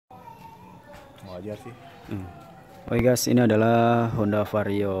wajar sih. Oke guys, ini adalah Honda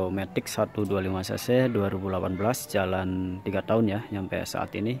Vario Matic 125 cc 2018, jalan 3 tahun ya sampai saat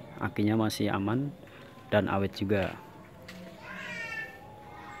ini. Akinya masih aman dan awet juga.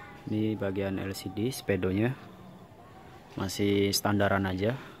 Ini bagian LCD speedonya masih standaran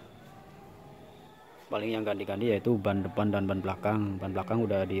aja. Paling yang ganti-ganti yaitu ban depan dan ban belakang. Ban belakang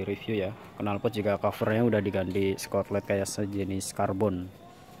udah di review ya. Knalpot juga covernya udah diganti Scotland kayak sejenis karbon.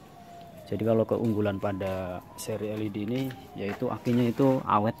 Jadi kalau keunggulan pada seri LED ini yaitu akinya itu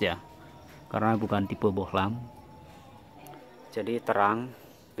awet ya, karena bukan tipe bohlam. Jadi terang,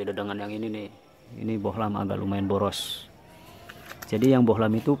 beda dengan yang ini nih. Ini bohlam agak lumayan boros. Jadi yang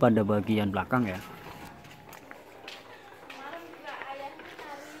bohlam itu pada bagian belakang ya.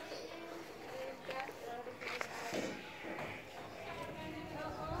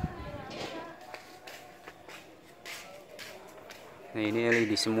 Nah ini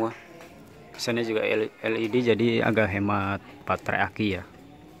LED semua. Sana juga LED, jadi agak hemat baterai aki ya.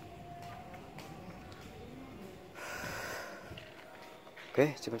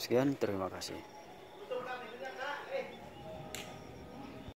 Oke, cukup sekian. Terima kasih.